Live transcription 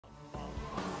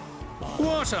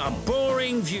What a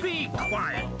boring view. Be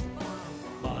quiet.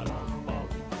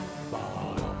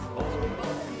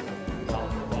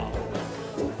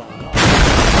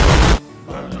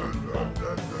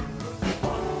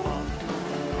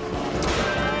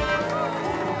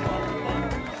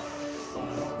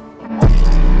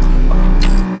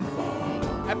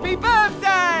 Happy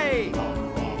birthday!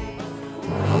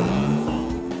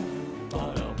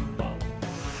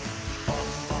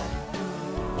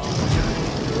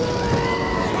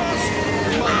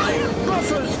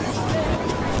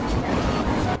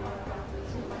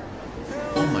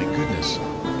 Oh my goodness.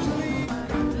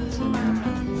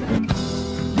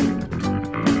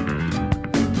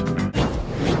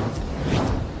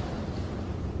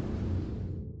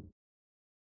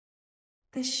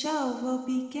 The show will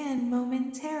begin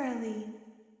momentarily.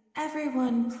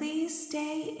 Everyone, please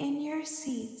stay in your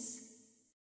seats.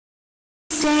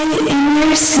 Stay in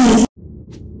your seats.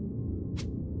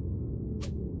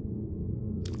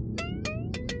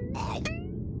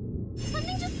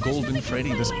 Golden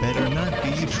Freddy, this better not be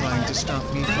you trying to stop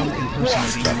me from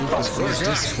impersonating Lucas Blair's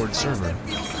Discord server.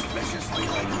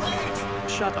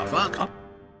 Shut the fuck up.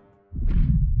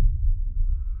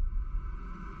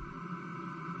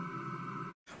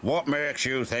 What makes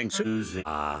you think Susie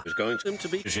is going to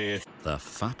be she? The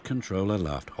fat controller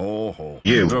laughed. Ho ho.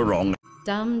 You were wrong.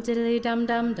 Dum diddly dum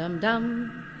dum dum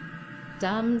dum.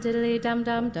 Dum diddly dum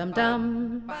dum dum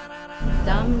dum.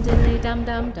 Dum diddly dum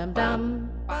dum dum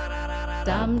dum.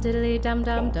 Dum diddly dum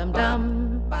dum dum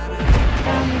dum.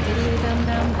 Dum diddly dum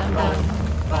dum dum dum.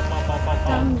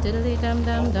 Dum diddly dum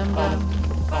dum dum dum.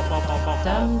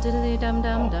 Dum diddly dum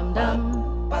dum dum dum.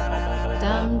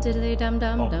 Dum diddly dum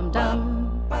dum dum dum.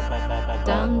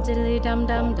 Dum diddly dum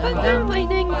dum dum dum. Thunder,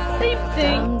 lightning, same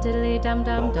thing. Dum diddly dum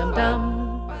dum dum dum.